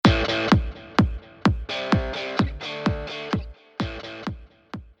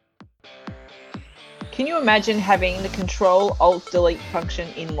Can you imagine having the Control Alt Delete function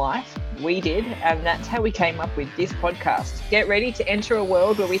in life? We did, and that's how we came up with this podcast. Get ready to enter a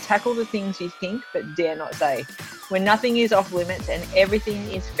world where we tackle the things you think but dare not say, where nothing is off limits and everything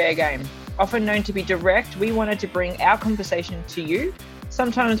is fair game. Often known to be direct, we wanted to bring our conversation to you.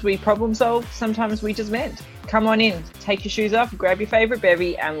 Sometimes we problem solve, sometimes we just vent. Come on in, take your shoes off, grab your favourite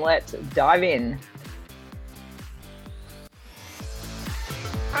bevy, and let's dive in.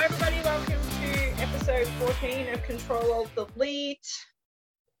 Hi everybody, welcome to episode 14 of Control Alt Delete.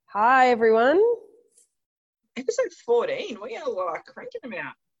 Hi everyone. Episode 14, we are like cranking them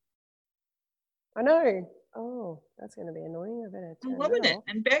out. I know. Oh, that's going to be annoying. I better turn I'm loving it. off.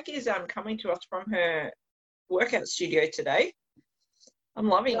 And Beck is coming to us from her workout studio today. I'm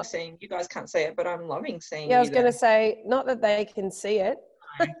loving seeing, you guys can't see it, but I'm loving seeing you. Yeah, I was going to say, not that they can see it.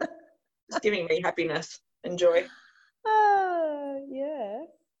 No, it's giving me happiness and joy. Yeah.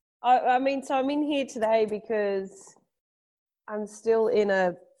 I mean, so I'm in here today because I'm still in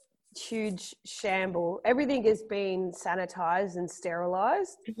a huge shamble. Everything has been sanitized and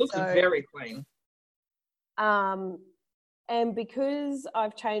sterilized. It looks very clean. And because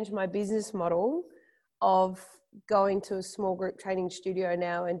I've changed my business model of going to a small group training studio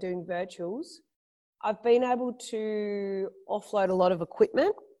now and doing virtuals, I've been able to offload a lot of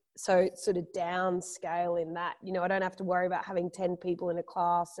equipment. So it's sort of downscale in that, you know, I don't have to worry about having 10 people in a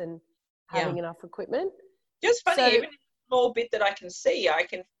class and having enough equipment. Just funny, even a small bit that I can see, I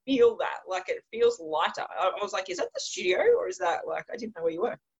can feel that, like it feels lighter. I was like, is that the studio or is that like, I didn't know where you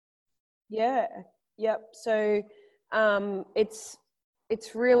were. Yeah. Yep. So it's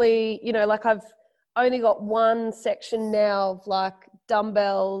really, you know, like I've only got one section now of like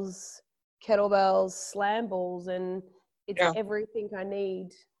dumbbells, kettlebells, slam balls, and it's everything I need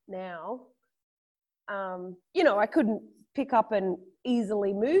now. You know, I couldn't pick up and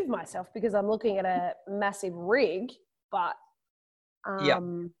easily move myself because I'm looking at a massive rig, but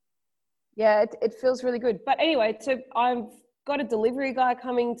it feels really good. But anyway, so I've got a delivery guy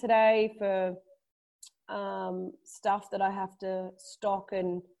coming today for stuff that I have to stock,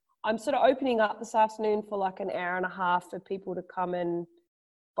 and I'm sort of opening up this afternoon for like an hour and a half for people to come and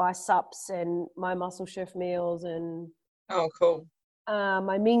buy sups and my Muscle Chef meals and cool.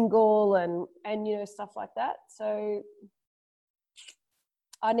 My mingle and you know, stuff like that. So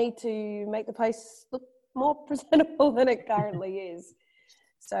I need to make the place look more presentable than it currently is.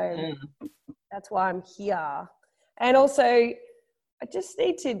 So that's why I'm here. And also I just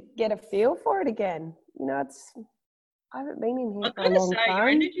need to get a feel for it again. You know, I haven't been in here for a long time. Your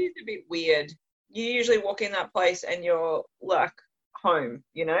energy is a bit weird. You usually walk in that place and you're like home,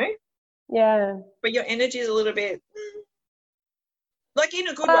 you know? Yeah. But your energy is a little bit, like in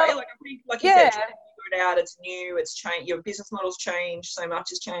a good way. Like I think, like you said, it's good out. It's new. It's changed. Your business model's changed. So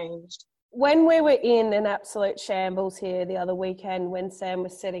much has changed. When we were in an absolute shambles here the other weekend, when Sam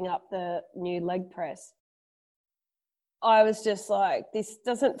was setting up the new leg press, I was just like, this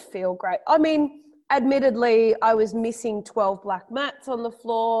doesn't feel great. I mean, admittedly, I was missing 12 black mats on the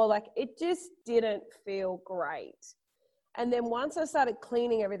floor. Like, it just didn't feel great. And then once I started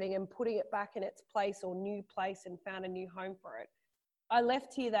cleaning everything and putting it back in its place or new place and found a new home for it, I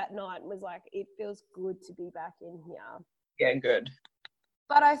left here that night and was like, it feels good to be back in here. Yeah, good.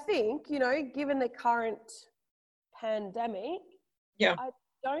 But I think, you know, given the current pandemic, I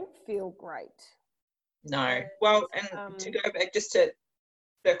don't feel great. No. Well, and to go back, just to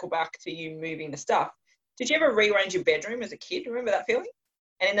circle back to you moving the stuff, did you ever rearrange your bedroom as a kid? Remember that feeling?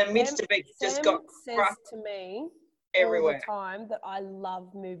 And in the midst of it, just got says to me everywhere all the time that I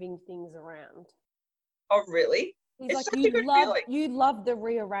love moving things around. Oh, really? He's it's like, such a good feeling. You love the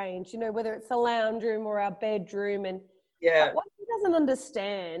rearrange, you know, whether it's the lounge room or our bedroom. And but what he doesn't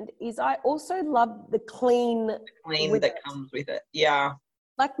understand is I also love the clean that comes with it. Yeah.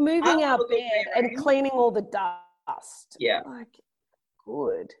 Like moving our bed and cleaning all the dust. Yeah. Like,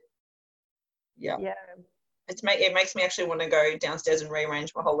 good. Yeah. Yeah. It makes me actually want to go downstairs and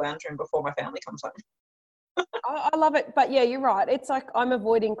rearrange my whole lounge room before my family comes home. I love it. But yeah, you're right. It's like I'm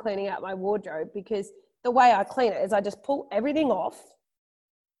avoiding cleaning out my wardrobe because the way I clean it is I just pull everything off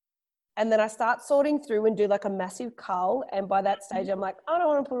and then I start sorting through and do like a massive cull. And by that stage, I'm like, I don't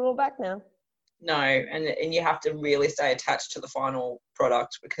want to put it all back now. No, and you have to really stay attached to the final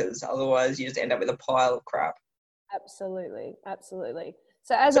product because otherwise you just end up with a pile of crap. Absolutely.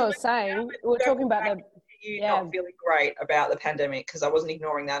 So as I was saying, we were talking about not feeling great about the pandemic because I wasn't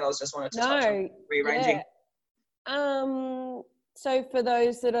ignoring that. I was just wanted to touch on rearranging. Yeah. So for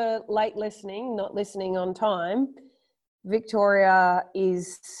those that are late listening, not listening on time, Victoria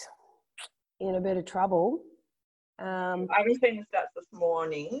is in a bit of trouble. I haven't seen the stats this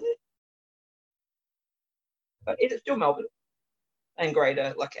morning. But is it still Melbourne and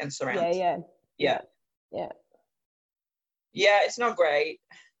greater, like, and surrounds? Yeah. Yeah, it's not great.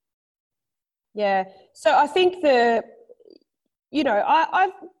 Yeah. So I think I've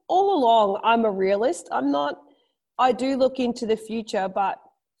all along, I'm a realist. I do look into the future, but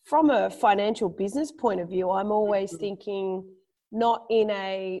from a financial business point of view, I'm always thinking not in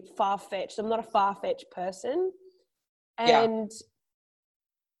a far-fetched, I'm not a far-fetched person. And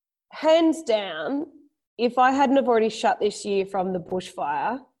hands down, if I hadn't have already shut this year from the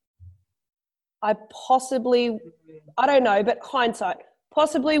bushfire, I don't know, but hindsight,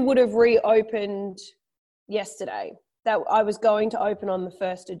 possibly would have reopened yesterday. That I was going to open on the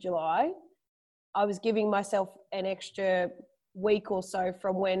 1st of July. I was giving myself an extra week or so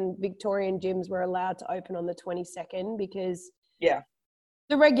from when Victorian gyms were allowed to open on the 22nd, because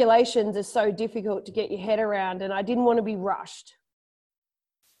the regulations are so difficult to get your head around, and I didn't want to be rushed.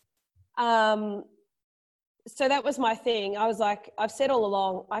 So that was my thing. I was like, I've said all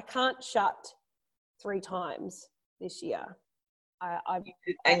along, I can't shut 3 times this year. I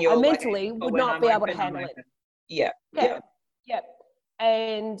mentally would not be able to handle it. Yeah.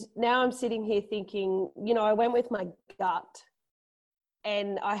 And now I'm sitting here thinking, I went with my gut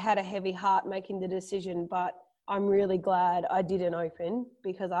and I had a heavy heart making the decision, but I'm really glad I didn't open,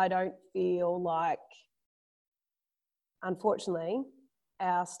 because I don't feel like, unfortunately,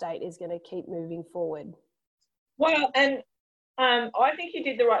 our state is going to keep moving forward. Well, and I think you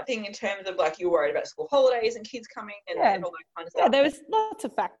did the right thing in terms of, like, you're worried about school holidays and kids coming and all that kind of stuff. Yeah, there was lots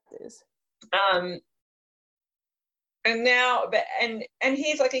of factors. And now, and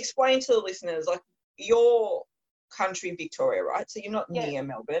here's, like, explain to the listeners, like, your country, Victoria, right? So you're not near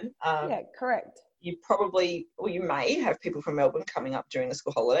Melbourne. Correct. You probably, or you may have people from Melbourne coming up during the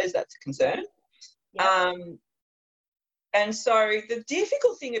school holidays. That's a concern. Yep. And so the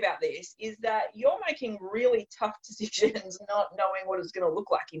difficult thing about this is that you're making really tough decisions, not knowing what it's going to look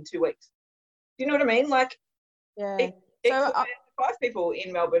like in 2 weeks. Do you know what I mean? Like, it could be 5 people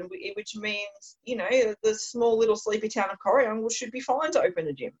in Melbourne, which means, the small little sleepy town of Corryong should be fine to open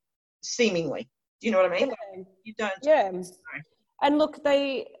a gym, seemingly. Do you know what I mean? Like, you don't. Yeah. Know. And look,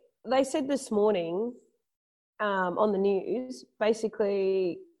 they said this morning on the news,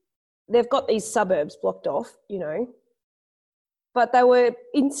 basically, they've got these suburbs blocked off, but they were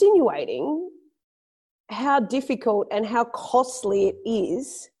insinuating how difficult and how costly it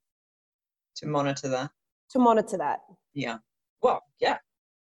is to monitor that. Yeah. Well, yeah.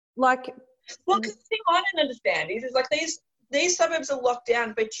 Like, well, because the thing I don't understand is like these suburbs are locked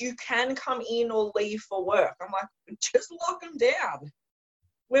down, but you can come in or leave for work. I'm like, just lock them down.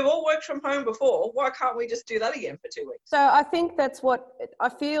 We've all worked from home before. Why can't we just do that again for 2 weeks? So I think I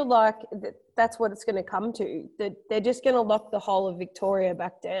feel like that's what it's going to come to. That they're just going to lock the whole of Victoria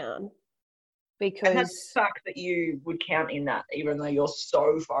back down. Because and that's the fact that you would count in that, even though you're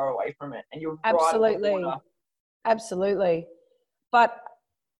so far away from it and you're absolutely, right on the water. Absolutely. But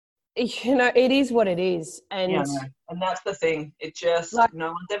it is what it is, and and that's the thing. It just no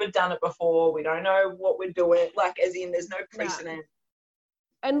one's ever done it before. We don't know what we're doing. Like, as in, there's no precedent. No.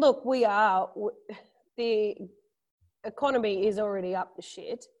 And look, the economy is already up the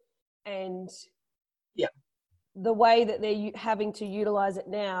shit, and the way that they're having to utilize it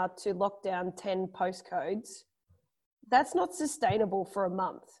now to lock down 10 postcodes, that's not sustainable for a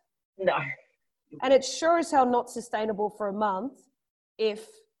month. No. And it's sure as hell not sustainable for a month if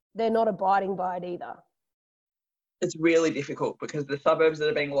they're not abiding by it either. It's really difficult because the suburbs that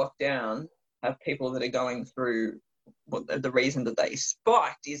are being locked down have people that are going through. Well, the reason that they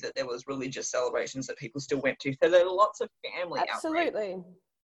spiked is that there was religious celebrations that people still went to. So there are lots of family Absolutely.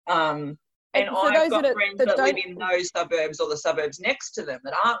 Outbreaks. And I've got friends that live in those suburbs or the suburbs next to them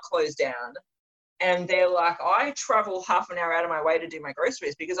that aren't closed down. And they're like, I travel half an hour out of my way to do my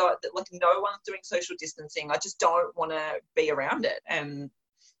groceries because no one's doing social distancing. I just don't want to be around it. And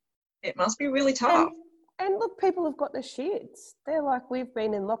it must be really tough. And look, people have got the shits. They're like, we've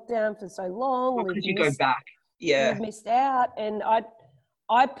been in lockdown for so long. Because you go back. Yeah. We've missed out. And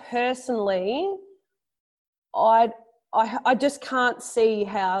I personally, I just can't see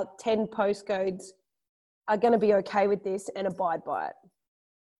how 10 postcodes are going to be okay with this and abide by it.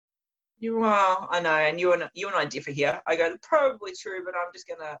 You are, I know, and you and I differ here. I go, probably true, but I'm just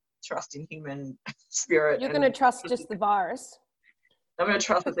going to trust in human spirit. You're going to trust just the virus. I'm going to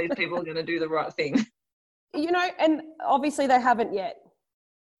trust that these people are going to do the right thing. And obviously they haven't yet.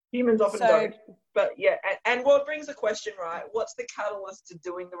 Humans often don't. But yeah, and what brings the question, right? What's the catalyst to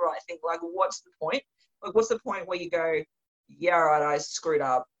doing the right thing? Like, what's the point? Like, what's the point where you go, yeah, right, I screwed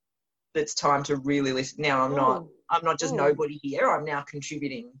up. It's time to really listen. Now I'm not just nobody here. I'm now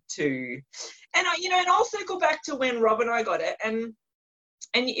contributing to, and I'll circle back to when Rob and I got it. And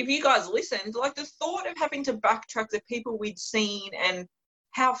if you guys listened, like the thought of having to backtrack the people we'd seen and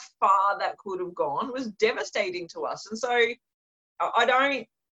how far that could have gone was devastating to us. And so I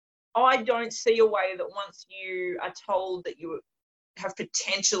don't see a way that once you are told that you have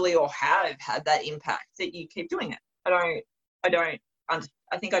potentially or have had that impact that you keep doing it.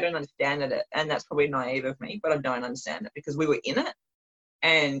 I think I don't understand it, and that's probably naive of me, but I don't understand it because we were in it,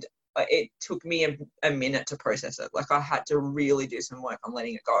 and it took me a minute to process it. Like I had to really do some work on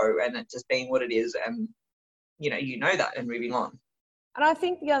letting it go and it just being what it is, and you know that, and moving on. And I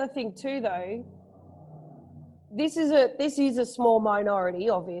think the other thing too, though, this is a small minority,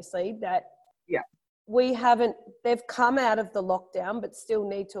 obviously, that they've come out of the lockdown but still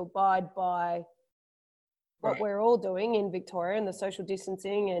need to abide by what we're all doing in Victoria and the social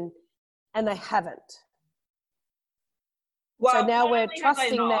distancing, and they haven't. Well, so now we're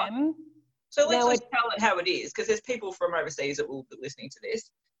trusting them. So let's just tell it how it is, because there's people from overseas that will be listening to this.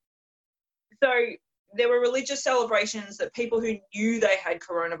 So there were religious celebrations that people who knew they had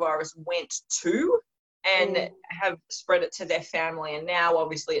coronavirus went to and have spread it to their family. And now,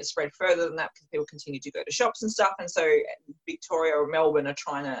 obviously, it's spread further than that because people continue to go to shops and stuff. And so Victoria or Melbourne are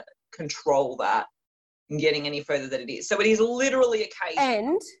trying to control that and getting any further than it is. So it is literally a case.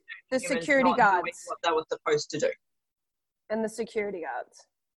 And the security guards. What they were supposed to do. And the security guards.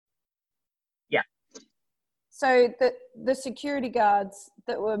 Yeah. So the security guards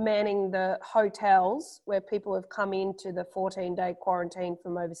that were manning the hotels where people have come into the 14-day quarantine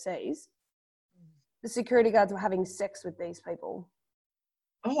from overseas, the security guards were having sex with these people.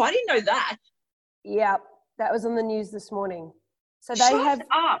 Oh, I didn't know that. Yeah, that was on the news this morning. So Shut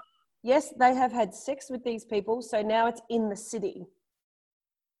up. Yes, they have had sex with these people. So now it's in the city.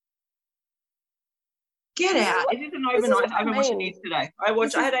 Get out. Is this an overnight? I haven't watched the news today. I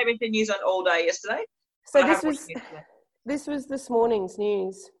had ABC News on all day yesterday. So this was this morning's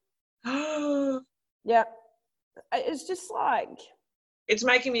news. Yeah. It's just like...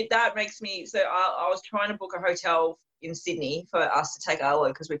 That makes me, so I was trying to book a hotel in Sydney for us to take Arlo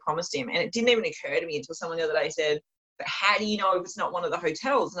because we promised him. And it didn't even occur to me until someone the other day said, but how do you know if it's not one of the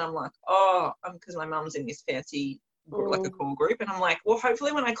hotels? And I'm like, because my mum's in this fancy, like a call group. And I'm like, well,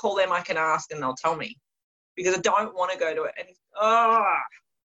 hopefully when I call them, I can ask and they'll tell me because I don't want to go to it. And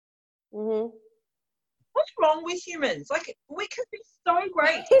what's wrong with humans? Like, we could be so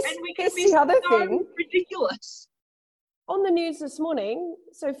great and we could be so ridiculous. On the news this morning,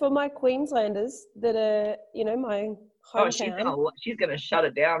 so for my Queenslanders that are, my hometown. She's going to shut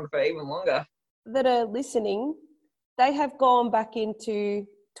it down for even longer. That are listening, they have gone back into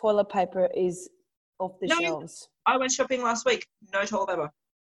toilet paper is off the shelves. I went shopping last week, no toilet paper.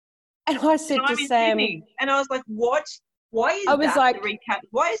 And I said to Sam... Sydney, and I was like, what? Why is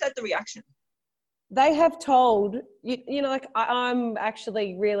that the reaction? They have told, I'm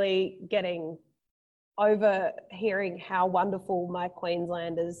actually really getting... overhearing how wonderful my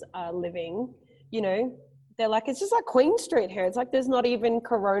Queenslanders are living, they're like, it's just like Queen Street here. It's like there's not even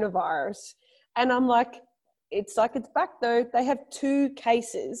coronavirus. And I'm like, it's back though. They have 2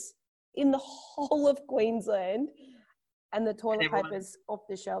 cases in the whole of Queensland and the toilet paper's off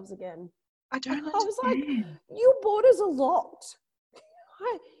the shelves again. I don't understand. I was like, your borders are locked.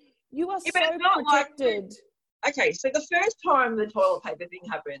 You are so protected. Okay, so the first time the toilet paper thing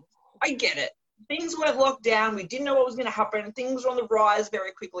happened, I get it. Things weren't locked down. We didn't know what was going to happen. Things were on the rise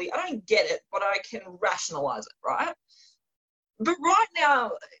very quickly. I don't get it, but I can rationalise it, right? But right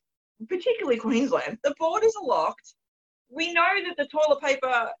now, particularly Queensland, the borders are locked. We know that the toilet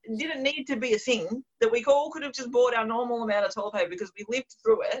paper didn't need to be a thing, that we all could have just bought our normal amount of toilet paper because we lived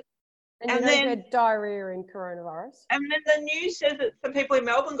through it. And then had diarrhea and coronavirus. And then the news says that some people in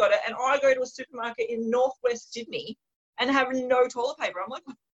Melbourne got it, and I go to a supermarket in northwest Sydney and have no toilet paper. I'm like,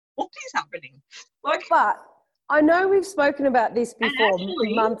 what is happening? But I know we've spoken about this before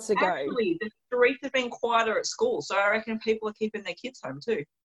months ago. Actually, the streets have been quieter at school, so I reckon people are keeping their kids home too.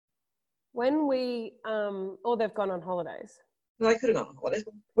 When we, or they've gone on holidays. They could have gone on holidays.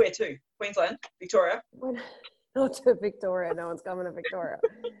 Where to? Queensland? Victoria? Not to Victoria. No one's coming to Victoria.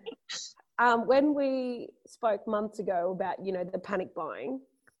 When we spoke months ago about, the panic buying,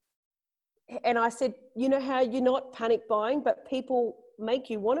 and I said, how you're not panic buying, but people make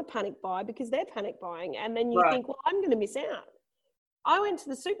you want to panic buy because they're panic buying. And then you think, well, I'm going to miss out. I went to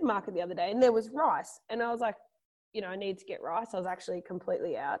the supermarket the other day and there was rice. And I was like, I need to get rice. I was actually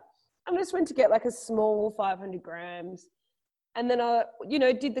completely out. I just went to get like a small 500 grams. And then I,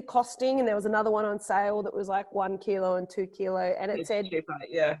 did the costing and there was another one on sale that was like 1 kilo and 2 kilo. And it said, cheaper,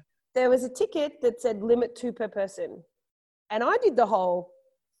 yeah. there was a ticket that said limit 2 per person. And I did the whole,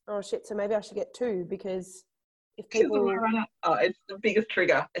 oh shit, so maybe I should get 2 because if people... Oh, it's the biggest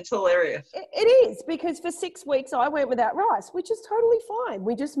trigger. It's hilarious. It is, because for 6 weeks I went without rice, which is totally fine.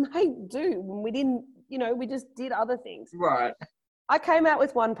 We just made do. We didn't, we just did other things. Right. I came out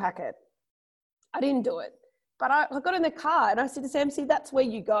with 1 packet. I didn't do it. But I got in the car and I said to Sam, see, that's where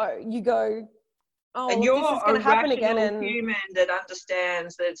you go. You go, oh, and well, you're this is going to happen again. And human that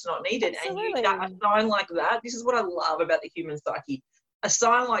understands that it's not needed. Absolutely. And a sign like that, this is what I love about the human psyche. A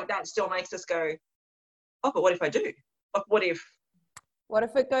sign like that still makes us go, oh, but what if I do? Like, what if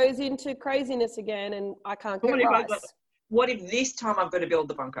it goes into craziness again and I can't get rice? What if this time I've got to build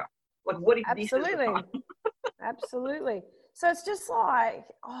the bunker? Like, what if Absolutely. this is the time? Absolutely. So it's just like,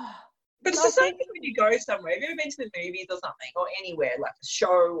 But it's the same thing when you go somewhere. Have you ever been to the movies or something, or anywhere, like a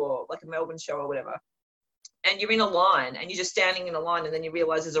show or like a Melbourne show or whatever, and you're in a line and you're just standing in a line and then you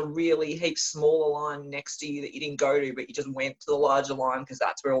realise there's a really heap smaller line next to you that you didn't go to, but you just went to the larger line because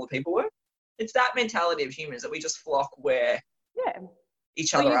that's where all the people were? It's that mentality of humans that we just flock where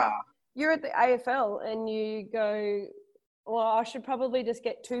each other are. You're at the AFL and you go, well, I should probably just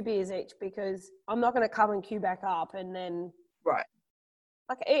get 2 beers each because I'm not going to come and queue back up and then... Right.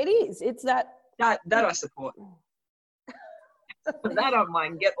 Like it is. It's that I support. That I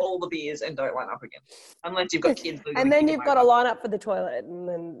mind. Get all the beers and don't line up again, unless you've got kids. And then you've got to line up for the toilet, and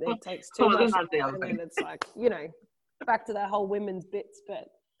then it takes too much. And then it's like back to that whole women's bits. But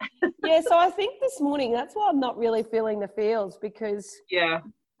yeah, so I think this morning that's why I'm not really feeling the feels, because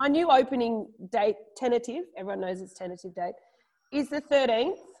my new opening date, tentative. Everyone knows it's tentative date, is the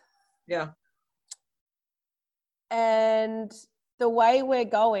 13th. Yeah. And the way we're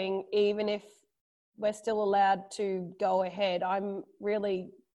going, even if we're still allowed to go ahead, I'm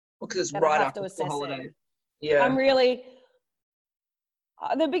really because it's right after the holiday. Yeah, I'm really.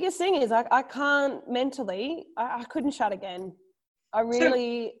 The biggest thing is I can't mentally. I couldn't shut again. I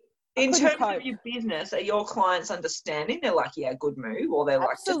really. So in terms of your business, are your clients understanding? They're like, yeah, good move, or they're like,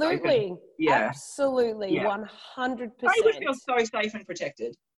 absolutely, absolutely, 100%. I would feel so safe and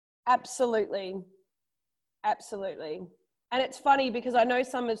protected. Absolutely. And it's funny because I know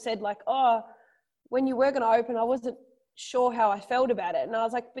some have said like, oh, when you were going to open, I wasn't sure how I felt about it. And I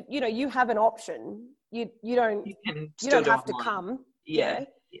was like, but you have an option. You don't have to come. Yeah.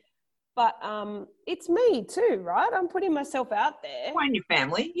 But it's me too, right? I'm putting myself out there. And your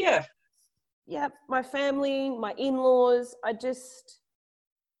family. Yeah. Yeah. My family, my in-laws. I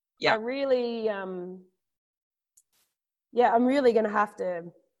really, I'm really going to have to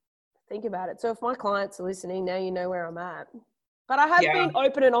think about it. So if my clients are listening, now you know where I'm at. But I have been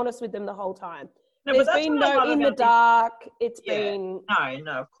open and honest with them the whole time. There's been no in the dark. It's been...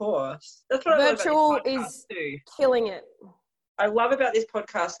 No, of course. That's what virtual is killing it. I love about this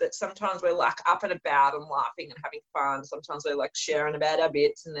podcast that sometimes we're like up and about and laughing and having fun. Sometimes we're like sharing about our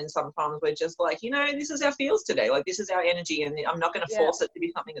bits, and then sometimes we're just like, this is our feels today. Like, this is our energy, and I'm not going to force it to be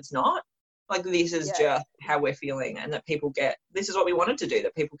something it's not. Like, this is just how we're feeling, and that people get, this is what we wanted to do,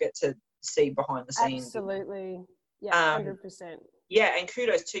 that people get to see behind the scenes. Absolutely. Yeah, 100%. Yeah, and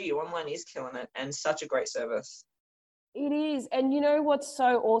kudos to you. Online is killing it, and such a great service. It is. And you know what's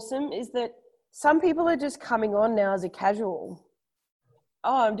so awesome is that some people are just coming on now as a casual.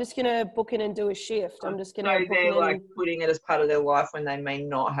 Oh, I'm just going to book in and do a shift. I'm just going to... So they're like putting it as part of their life when they may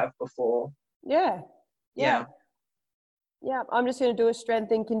not have before. Yeah. I'm just going to do a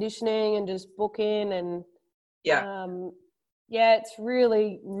strength and conditioning and just book in and it's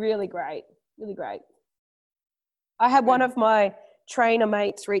really, really great. Really great. I had one of my trainer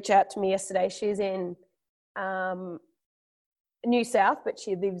mates reach out to me yesterday. She's in New South, but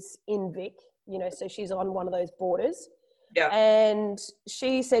she lives in Vic, so she's on one of those borders. Yeah. And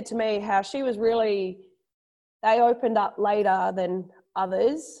she said to me how she was they opened up later than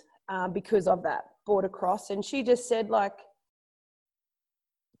others because of that border cross. And she just said like,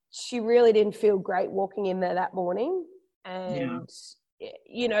 she really didn't feel great walking in there that morning. And,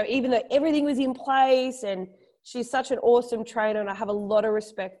 even though everything was in place, and she's such an awesome trainer, and I have a lot of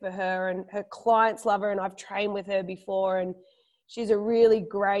respect for her, and her clients love her, and I've trained with her before, and she's a really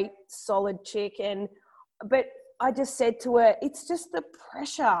great, solid chick. But I just said to her, it's just the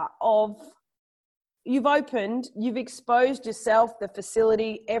pressure of, you've opened, you've exposed yourself, the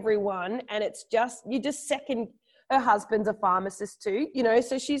facility, everyone, and it's just, you just second, her husband's a pharmacist too,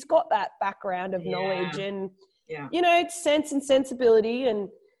 so she's got that background of knowledge and, it's sense and sensibility. And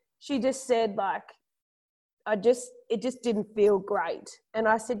she just said like, it just didn't feel great. And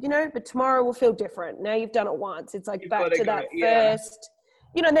I said, but tomorrow will feel different. Now you've done it once. It's like back to that first,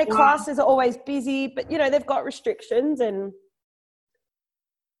 their classes are always busy, but they've got restrictions, and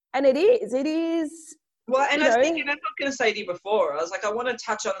And it is. Well, and I think, and that's what I was going to say to you before, I was like, I want to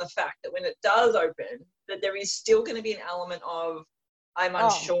touch on the fact that when it does open, that there is still going to be an element of, I'm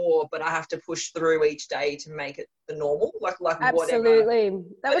unsure, but I have to push through each day to make it the normal, like absolutely. Whatever,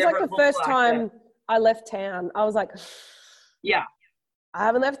 that was like the first time I left town. I was like, yeah, I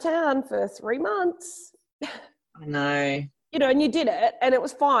haven't left town for 3 months. I know. You know, and you did it, and it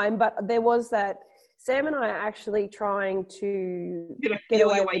was fine, but there was that. Sam and I are actually trying to get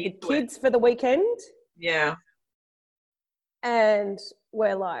away with the kids for the weekend. Yeah. And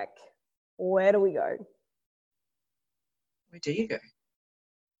we're like, where do we go? Where do you go?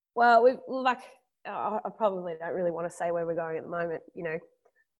 Well, I probably don't really want to say where we're going at the moment, you know, a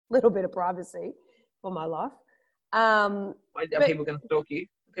little bit of privacy for my life. Are people going to stalk you?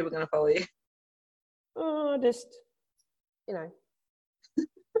 Are people going to follow you? Oh, just, you know.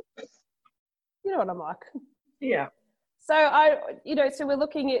 You know what I'm like. Yeah. So so we're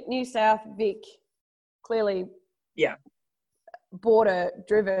looking at New South, Vic, clearly. Yeah. Border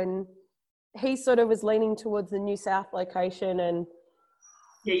driven. He sort of was leaning towards the New South location, and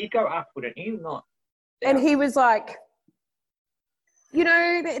yeah, you'd go up, wouldn't you? Not down. And he was like, you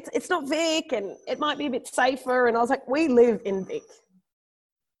know, it's not Vic, and it might be a bit safer. And I was like, we live in Vic.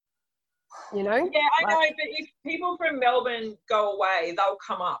 You know? Yeah, I know, but if people from Melbourne go away, they'll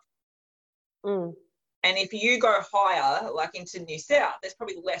come up. Mm. And if you go higher, like into New South, there's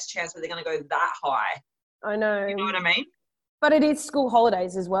probably less chance that they're going to go that high. I know. You know what I mean? But it is school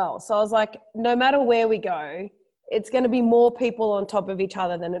holidays as well. So I was like, no matter where we go, it's going to be more people on top of each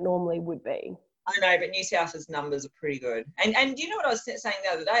other than it normally would be. I know, but New South's numbers are pretty good. And you know what I was saying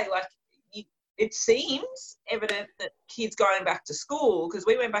the other day? Like, it seems evident that kids going back to school, because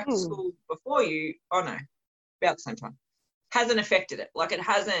we went back to school before you, about the same time, hasn't affected it. Like, it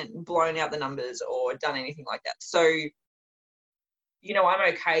hasn't blown out the numbers or done anything like that. So, you know,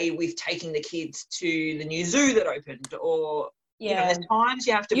 I'm okay with taking the kids to the new zoo that opened, or, you know, there's times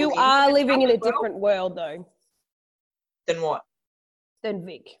you have to. You are living in a different world, though. Than what? Than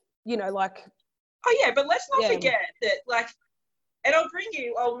Vic. You know, like. Oh, yeah, but let's not forget that, like, and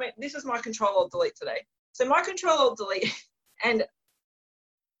this is my Control-Alt-Delete today. So my Control-Alt-Delete, and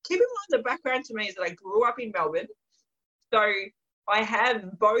keep in mind the background to me is that I grew up in Melbourne. So I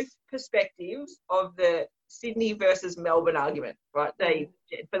have both perspectives of the Sydney versus Melbourne argument, right?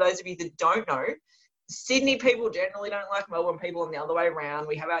 For those of you that don't know, Sydney people generally don't like Melbourne people and the other way around.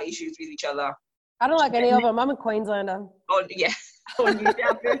 We have our issues with each other. I don't like any of them. I'm a Queenslander. Oh, yeah. Or New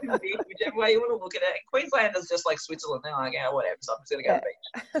South versus Vic, whichever way you want to look at it. Queenslanders just like Switzerland. They're like, yeah, whatever, so I'm just going to go to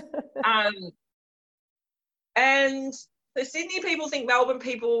the beach. And the Sydney people think Melbourne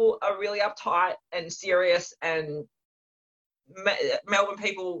people are really uptight and serious, and Melbourne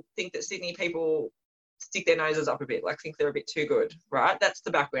people think that Sydney people stick their noses up a bit, like think they're a bit too good, right? That's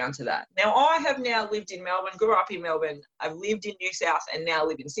the background to that. Now, I have now lived in Melbourne, grew up in Melbourne, I've lived in New South, and now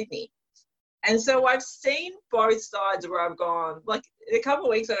live in Sydney. And so I've seen both sides where I've gone, like a couple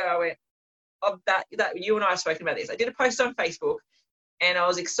of weeks ago, I went, that you and I have spoken about this. I did a post on Facebook, and I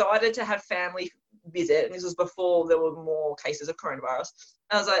was excited to have family visit, and this was before there were more cases of coronavirus.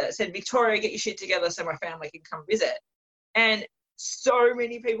 I said, Victoria, get your shit together so my family can come visit. And so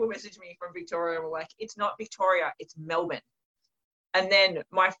many people messaged me from Victoria and were like, it's not Victoria, it's Melbourne. And then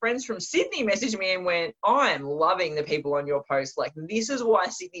my friends from Sydney messaged me and went, I am loving the people on your post. Like, this is why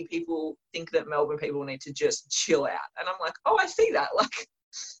Sydney people think that Melbourne people need to just chill out. And I'm like, oh, I see that. Like,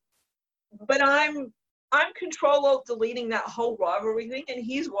 but I'm Control-Alt-Deleting that whole rivalry thing. And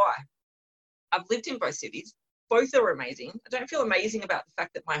here's why. I've lived in both cities. Both are amazing. I don't feel amazing about the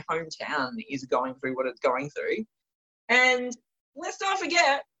fact that my hometown is going through what it's going through. And let's not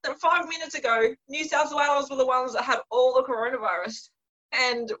forget that 5 minutes ago, New South Wales were the ones that had all the coronavirus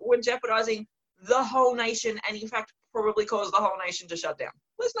and were jeopardising the whole nation, and in fact probably caused the whole nation to shut down.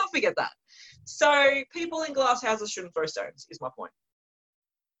 Let's not forget that. So people in glass houses shouldn't throw stones, is my point.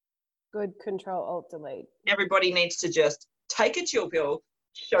 Good Control-Alt-Delete. Everybody needs to just take a chill pill,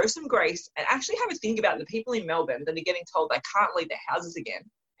 show some grace, and actually have a think about the people in Melbourne that are getting told they can't leave their houses again.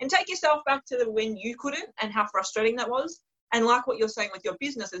 And take yourself back to when you couldn't and how frustrating that was. And like what you're saying with your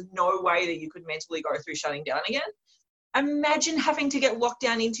business, there's no way that you could mentally go through shutting down again. Imagine having to get locked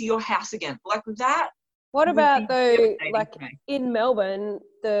down into your house again. Like that. What about though, like in Melbourne,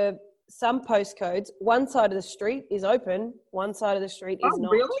 some postcodes, one side of the street is open, one side of the street is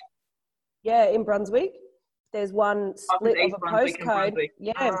not. Really? Yeah, in Brunswick. There's one split of a postcode.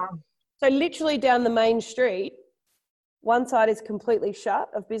 Yeah. So literally down the main street, one side is completely shut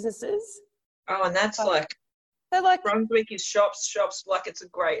of businesses. Oh, and that's like Brunswick is shops, like it's a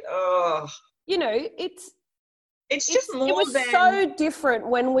great, you know, It's just more it was than... so different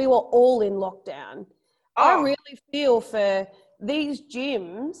when we were all in lockdown. I really feel for these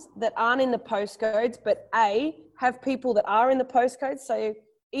gyms that aren't in the postcodes, but have people that are in the postcodes. So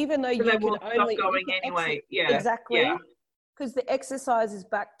even though you can only going anyway, exactly, because the exercise is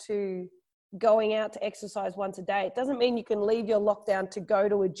back to going out to exercise once a day. It doesn't mean you can leave your lockdown to go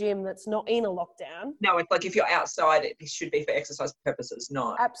to a gym that's not in a lockdown. No, it's like if you're outside, it should be for exercise purposes,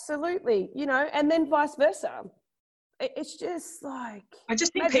 not. Absolutely, you know, and then vice versa. It's just like... I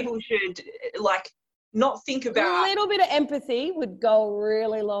just think people should, like, not think about... A little bit of empathy would go a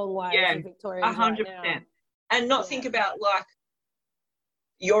really long way for Victorians 100%. Right now. And not think about, like,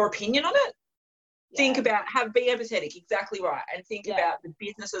 your opinion on it. Think about, be empathetic, exactly right. And think about the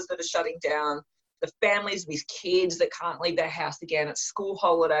businesses that are shutting down, the families with kids that can't leave their house again at school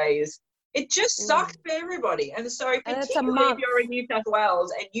holidays. It just sucks for everybody. And so particularly if you're in New South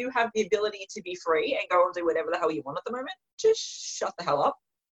Wales and you have the ability to be free and go and do whatever the hell you want at the moment, just shut the hell up.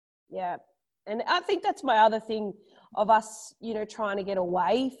 Yeah. And I think that's my other thing of us, you know, trying to get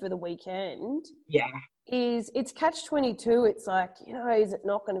away for the weekend. Yeah. Is it's catch-22. It's like, you know, is it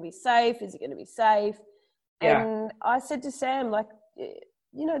not going to be safe? Is it going to be safe? Yeah. And I said to Sam, like,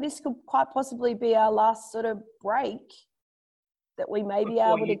 you know, this could quite possibly be our last sort of break that we may be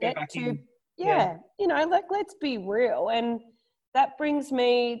able to get to. Yeah. You know, like, let's be real. And that brings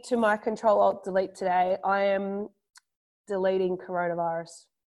me to my Control-Alt-Delete today. I am deleting coronavirus.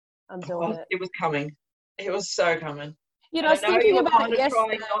 I'm doing it. It was coming. It was so coming. You know, I was thinking about it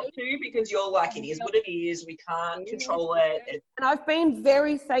yesterday. Trying not to, because you're like, it is what it is. We can't control it. And I've been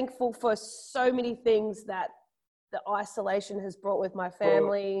very thankful for so many things that the isolation has brought with my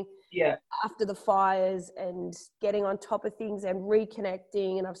family. Yeah. After the fires and getting on top of things and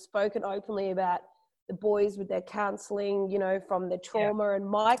reconnecting. And I've spoken openly about the boys with their counselling, you know, from the trauma and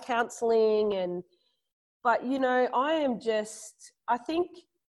my counselling. But, you know, I think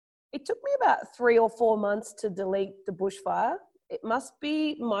it took me about 3 or 4 months to delete the bushfire. It must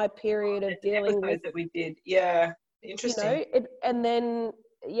be my period of dealing with that we did. Yeah, interesting. You know, and then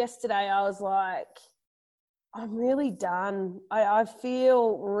yesterday I was like, I'm really done. I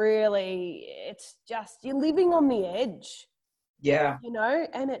feel really, it's just, you're living on the edge. Yeah. You know,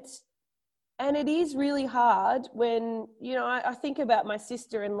 and it is really hard when, you know, I think about my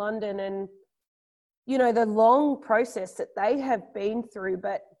sister in London and, you know, the long process that they have been through,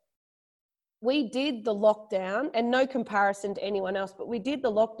 but we did the lockdown, and no comparison to anyone else, but we did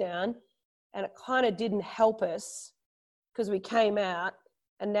the lockdown and it kind of didn't help us because we came out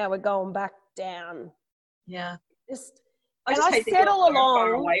and now we're going back down. Yeah. I said all along,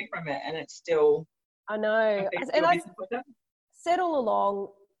 far away from it, and it's still... I know. And I said all along,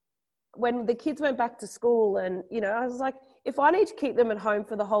 when the kids went back to school and, you know, I was like, if I need to keep them at home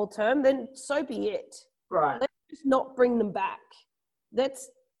for the whole term, then so be it. Right. Let's just not bring them back. Let's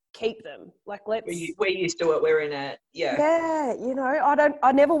keep them. Like, we're used to it. We're in it. Yeah. Yeah. You know,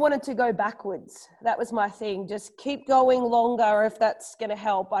 I never wanted to go backwards. That was my thing. Just keep going longer if that's going to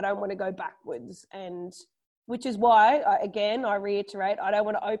help. I don't want to go backwards. And which is why, I reiterate, I don't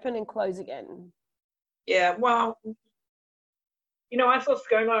want to open and close again. Yeah. Well, you know, I saw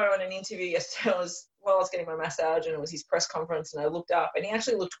ScoMo on an interview yesterday. While I was getting my massage, and it was his press conference, and I looked up and he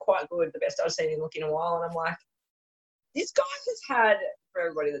actually looked quite good, the best I've seen him look in a while. And I'm like, this guy has had, for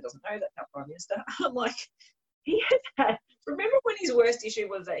everybody that doesn't know, that's our Prime Minister, I'm like, he has had, remember when his worst issue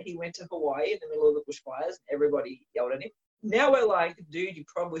was that he went to Hawaii in the middle of the bushfires and everybody yelled at him? Now we're like, dude, you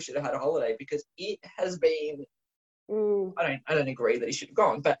probably should have had a holiday, because it has been, I don't agree that he should have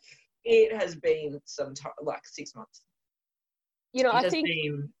gone, but it has been some time, like 6 months. You know, I think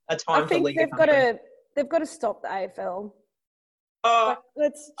a time for league they've got to stop the AFL. Oh,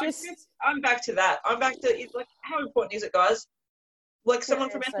 I'm back to that. I'm back to, it's like, how important is it, guys? Like, someone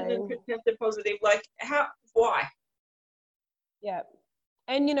from Essendon tested positive. Like, why? Yeah.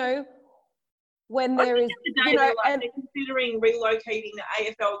 And, you know, when there is, you know, and they're considering relocating the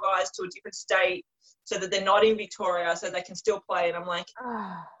AFL guys to a different state so that they're not in Victoria, so they can still play. And I'm like,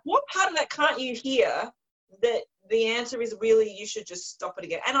 what part of that can't you hear that the answer is really you should just stop it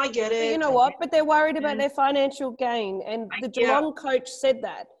again? And I get it. But you know what? But they're worried about their financial gain. And the Geelong coach said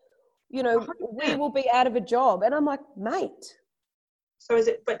that, you know, 100%. We will be out of a job. And I'm like, mate. So is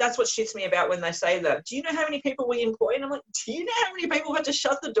it, but that's what shits me about when they say that. Do you know how many people we employ? And I'm like, do you know how many people had to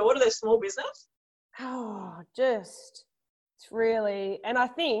shut the door to their small business? Oh, it's really, and I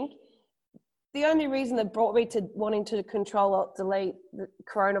think the only reason that brought me to wanting to Control-Alt-Delete the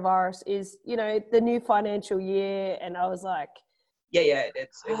coronavirus is, you know, the new financial year. And I was like, it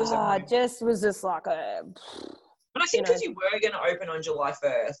was just like a, but I think because you were going to open on July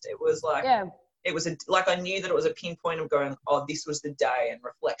 1st, it was like, It was like I knew that it was a pinpoint of going, oh, this was the day, and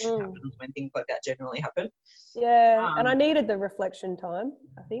reflection happens when things like that generally happen. Yeah, and I needed the reflection time.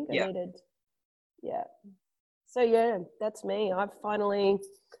 I think I needed, So yeah, that's me. I've finally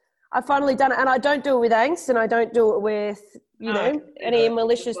done it, and I don't do it with angst, and I don't do it with any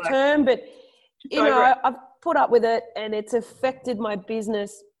malicious term, but I've put up with it, and it's affected my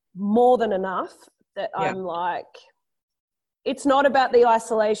business more than enough that I'm like, it's not about the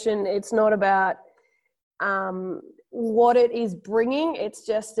isolation. It's not about what it is bringing. It's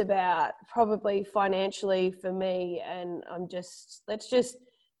just about probably financially for me. And let's just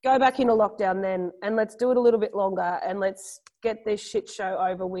go back into lockdown then, and let's do it a little bit longer, and let's get this shit show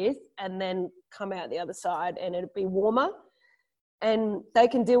over with, and then come out the other side, and it'll be warmer, and they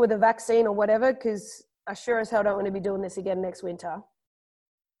can deal with a vaccine or whatever, because I sure as hell don't want to be doing this again next winter.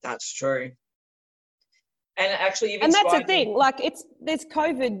 That's true. And actually, and that's the thing. Like, there's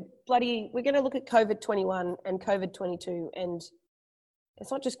COVID we're going to look at COVID-21 and COVID-22, and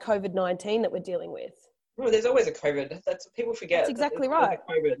it's not just COVID-19 that we're dealing with. No, there's always a COVID. That's what people forget. That's exactly right.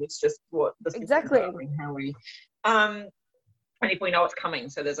 COVID. It's just what the exactly how we. And if we know it's coming,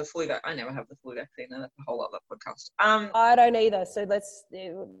 so there's a flu. I never have the flu vaccine, and that's a whole other podcast. I don't either. So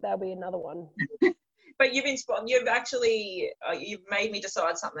that'll be another one. But you've made me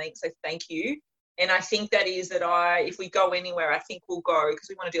decide something. So thank you. And I think that is that if we go anywhere, I think we'll go, because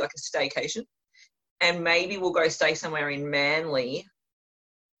we want to do like a staycation, and maybe we'll go stay somewhere in Manly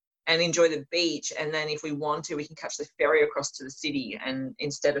and enjoy the beach. And then if we want to, we can catch the ferry across to the city, and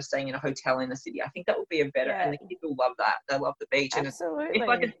instead of staying in a hotel in the city. I think that would be and the kids will love that. They love the beach. Absolutely. And it's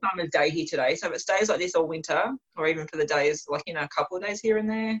like a summer's day here today. So if it stays like this all winter, or even for the days, like, a couple of days here and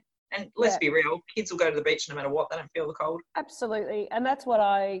there, and let's be real, kids will go to the beach no matter what. They don't feel the cold. Absolutely. And that's what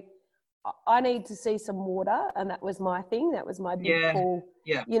I need to see some water, and that was my thing. That was my big pull.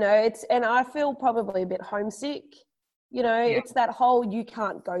 Yeah. And I feel probably a bit homesick. It's that whole, you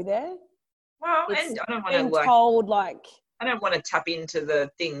can't go there. Well, and I don't want to told I don't want to tap into the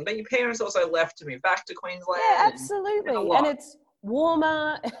thing, but your parents also left to move back to Queensland. Yeah, absolutely. And it's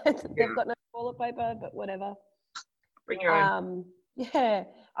warmer. They've got no toilet paper, but whatever. Bring your own. Yeah.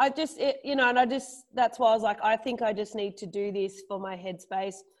 that's why I was like, I think I just need to do this for my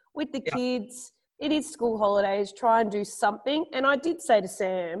headspace with the kids. It is school holidays. Try and do something. And I did say to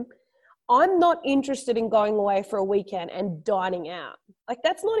Sam, I'm not interested in going away for a weekend and dining out. Like,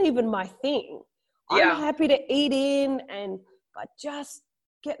 that's not even my thing. I'm happy to eat in, but just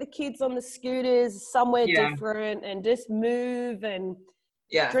get the kids on the scooters somewhere different, and just move and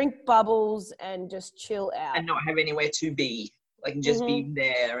drink bubbles and just chill out. And not have anywhere to be. Like, just be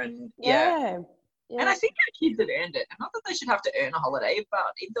there and Yeah. And I think our kids have earned it. Not that they should have to earn a holiday,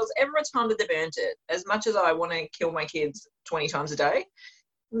 but if there was ever a time that they've earned it, as much as I want to kill my kids 20 times a day,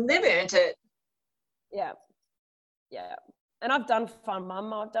 they've earned it. Yeah. Yeah. And I've done Fun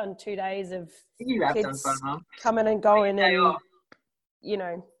Mum. I've done 2 days of kids done Fun Mum. Coming and going, and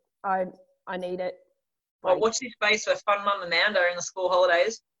I need it. Well, watch this space for Fun Mum Amanda in the school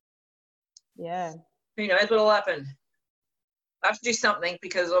holidays. Yeah. Who knows what'll happen? I have to do something,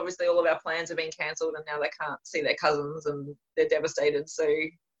 because obviously all of our plans have been cancelled, and now they can't see their cousins and they're devastated. So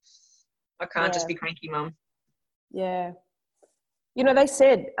I can't just be cranky mum. Yeah. They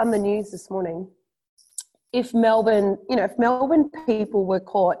said on the news this morning, if Melbourne people were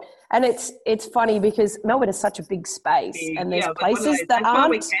caught, and it's funny because Melbourne is such a big space, and there's places that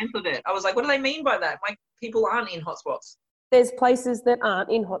aren't. That's why we cancelled it. I was like, what do they mean by that? Like, people aren't in hotspots. There's places that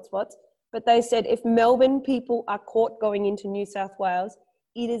aren't in hotspots. But they said if Melbourne people are caught going into New South Wales,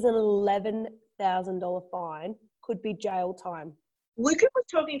 it is an $11,000 fine, could be jail time. Luca was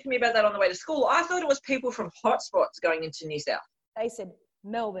talking to me about that on the way to school. I thought it was people from hotspots going into New South. They said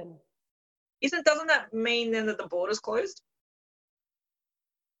Melbourne. Doesn't that mean then that the border's closed?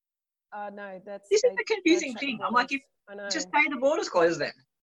 No, this is the confusing thing. I'm like, just say the border's closed then.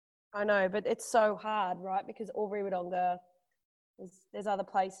 I know, but it's so hard, right? Because Albury-Wodonga, there's other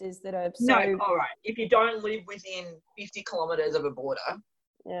places that are so... No, all right. If you don't live within 50 kilometres of a border,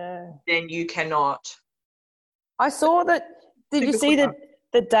 then you cannot... I saw that... Did you see that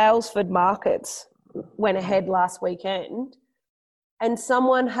the Daylesford markets went ahead last weekend, and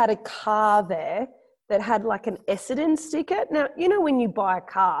someone had a car there that had like an Essendon sticker? Now, when you buy a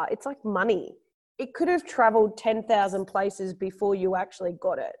car, it's like money. It could have travelled 10,000 places before you actually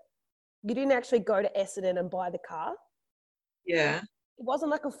got it. You didn't actually go to Essendon and buy the car. Yeah. It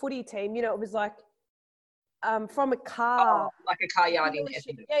wasn't like a footy team, it was like from a car. Oh, like a car yard in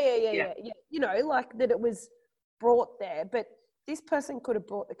Essendon. Yeah. Like that it was brought there. But this person could have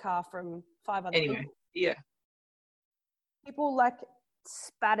brought the car from 5 other people. Yeah. People like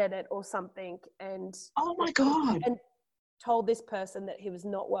spat at it or something, and oh my God. and told this person that he was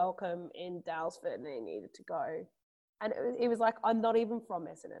not welcome in Dalesford and he needed to go. And he was like, I'm not even from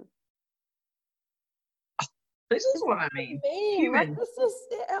Essendon. This is what I mean. Human. Like, this is,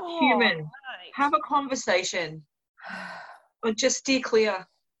 Human. Mate. Have a conversation. Or just steer clear.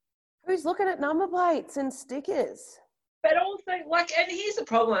 Who's looking at number plates and stickers? But also, like, and here's the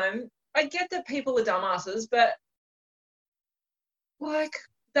problem. I get that people are dumbasses, but, like,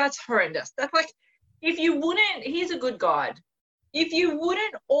 that's horrendous. That's like, if you wouldn't, here's a good guide. If you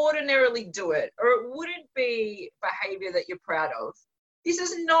wouldn't ordinarily do it, or it wouldn't be behaviour that you're proud of, this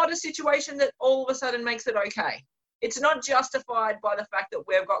is not a situation that all of a sudden makes it okay. It's not justified by the fact that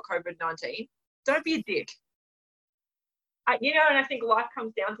we've got COVID-19. Don't be a dick. You know, and I think life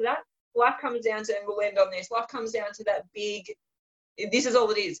comes down to that. Life comes down to, and we'll end on this, life comes down to that big, this is all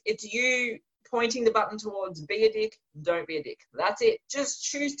it is. It's you pointing the button towards be a dick, don't be a dick. That's it. Just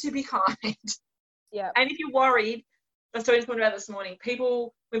choose to be kind. Yeah. And if you're worried, I was talking about this morning,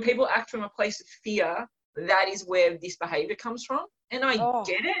 when people act from a place of fear, that is where this behaviour comes from. And I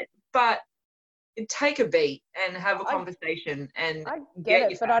get it, but take a beat and have a conversation and I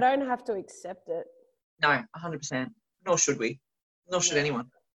get it, but I don't have to accept it. No, 100%. Nor should we. Nor should anyone.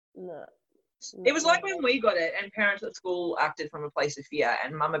 No. It was like when we got it and parents at school acted from a place of fear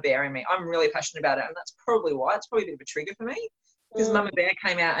and Mama Bear and me. I'm really passionate about it, and that's probably why. It's probably a bit of a trigger for me because Mama Bear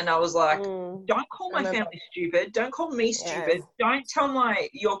came out and I was like, don't call my family stupid. Don't call me stupid. Yes. Don't tell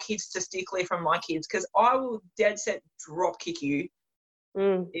your kids to steer clear from my kids because I will dead set drop kick you.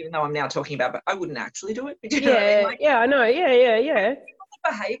 Even though I'm now talking about, but I wouldn't actually do it. But you know what I mean? Like, yeah, I know. Yeah. People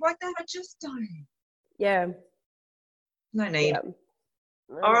behave like that. I just don't. Yeah. No need. Yeah.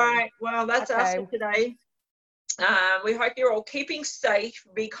 All right. Well, that's us for today. We hope you're all keeping safe,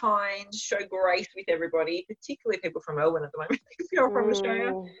 be kind, show grace with everybody, particularly people from Melbourne at the moment, if you're from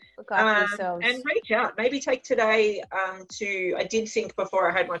Australia. Look after yourselves. And reach out. Maybe take today I did think before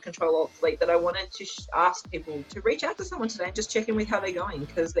I had my Control-Alt-Delete that I wanted to ask people to reach out to someone today and just check in with how they're going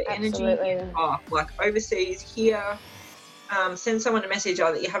because the energy is off. Like overseas, here, send someone a message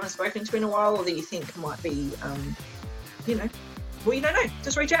either that you haven't spoken to in a while or that you think might be, you don't know.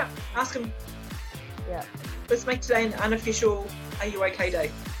 Just reach out. Ask them. Yeah. Let's make today an unofficial Are You OK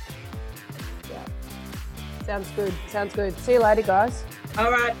Day. Yeah. Sounds good. See you later, guys.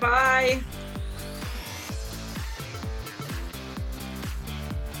 All right. Bye.